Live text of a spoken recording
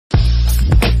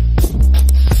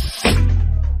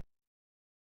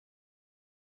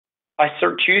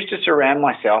choose to surround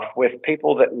myself with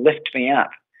people that lift me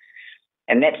up.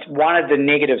 And that's one of the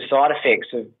negative side effects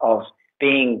of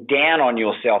being down on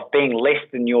yourself, being less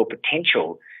than your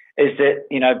potential, is that,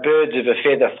 you know, birds of a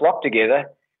feather flock together,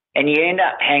 and you end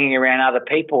up hanging around other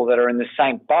people that are in the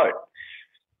same boat.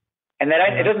 And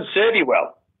it doesn't serve you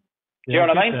well. Do you know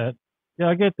what I mean? That. Yeah,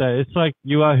 I get that. It's like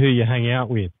you are who you hang out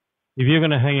with. If you're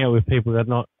going to hang out with people that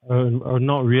are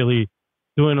not really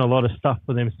doing a lot of stuff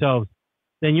for themselves,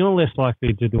 then you're less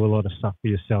likely to do a lot of stuff for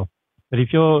yourself. But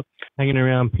if you're hanging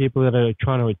around people that are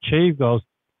trying to achieve goals,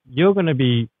 you're going to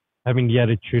be having the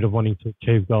attitude of wanting to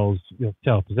achieve goals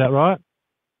yourself. Is that right?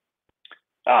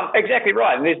 Exactly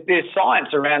right. And there's science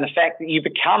around the fact that you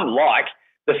become like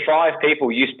the 5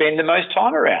 people you spend the most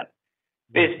time around.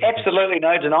 There's absolutely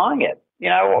no denying it. You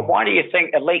know, why do you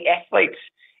think elite athletes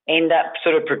end up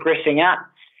sort of progressing up?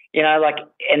 You know, like,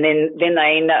 and then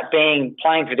they end up playing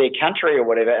for their country or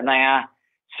whatever, and they are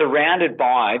surrounded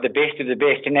by the best of the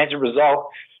best. And as a result,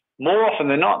 more often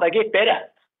than not, they get better.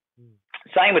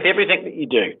 Same with everything that you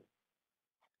do.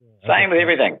 Same with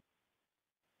everything.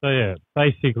 So, yeah,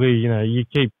 basically, you know, you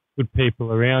keep good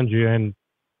people around you, and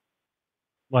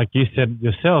like you said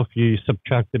yourself, you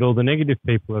subtracted all the negative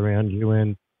people around you,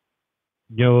 and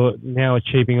you're now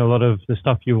achieving a lot of the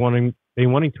stuff you've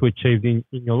been wanting to achieve in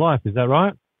your life. Is that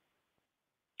right?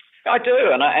 I do,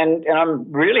 and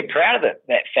I'm really proud of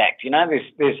that fact. You know,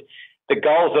 there's the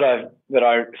goals that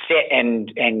I set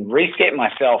and reset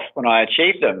myself when I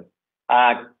achieve them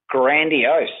are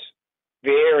grandiose,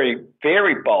 very,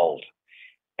 very bold.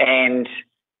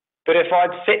 But if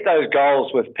I'd set those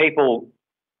goals with people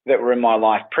that were in my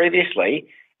life previously,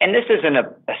 and this isn't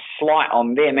a slight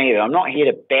on them either. I'm not here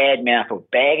to badmouth or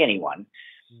bag anyone,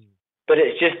 but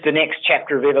it's just the next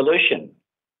chapter of evolution.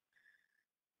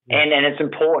 Yeah. And it's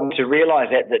important to realise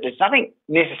that it's nothing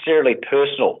necessarily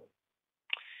personal.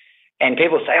 And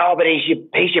people say, oh, but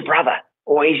he's your brother,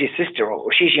 or he's your sister,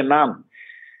 or she's your mum.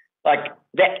 Like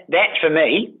that for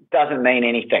me doesn't mean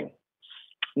anything.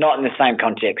 Not in the same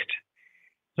context.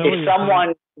 So if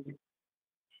someone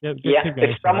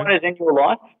is in your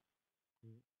life,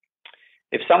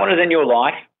 if someone is in your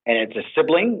life and it's a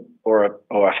sibling or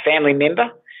a family member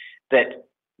that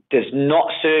does not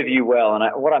serve you well, and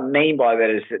what I mean by that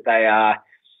is that they are,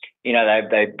 you know,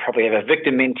 they probably have a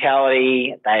victim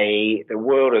mentality. The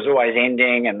world is always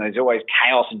ending, and there's always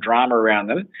chaos and drama around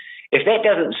them. If that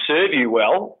doesn't serve you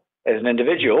well as an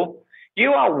individual,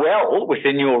 you are well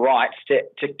within your rights to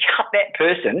cut that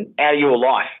person out of your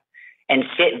life and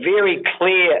set very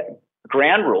clear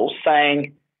ground rules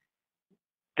saying,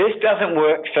 this doesn't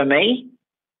work for me.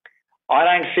 I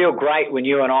don't feel great when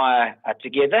you and I are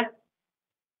together.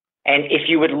 And if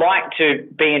you would like to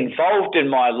be involved in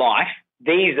my life,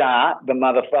 these are the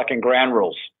motherfucking ground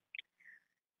rules.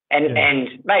 And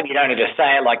maybe you don't have to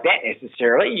say it like that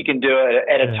necessarily. You can do it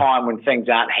at a time when things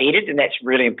aren't heated, and that's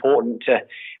really important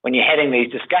when you're having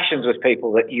these discussions with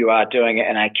people, that you are doing it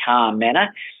in a calm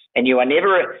manner, and you are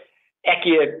never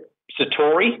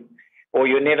accusatory, or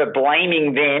you're never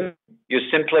blaming them. You're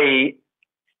simply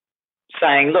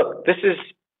saying, look, this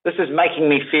is making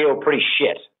me feel pretty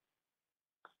shit,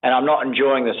 and I'm not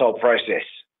enjoying this whole process.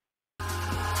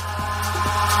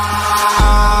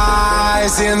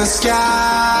 Eyes in the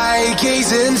sky,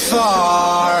 gazing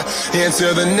far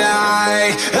into the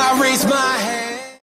night, I raise my hand.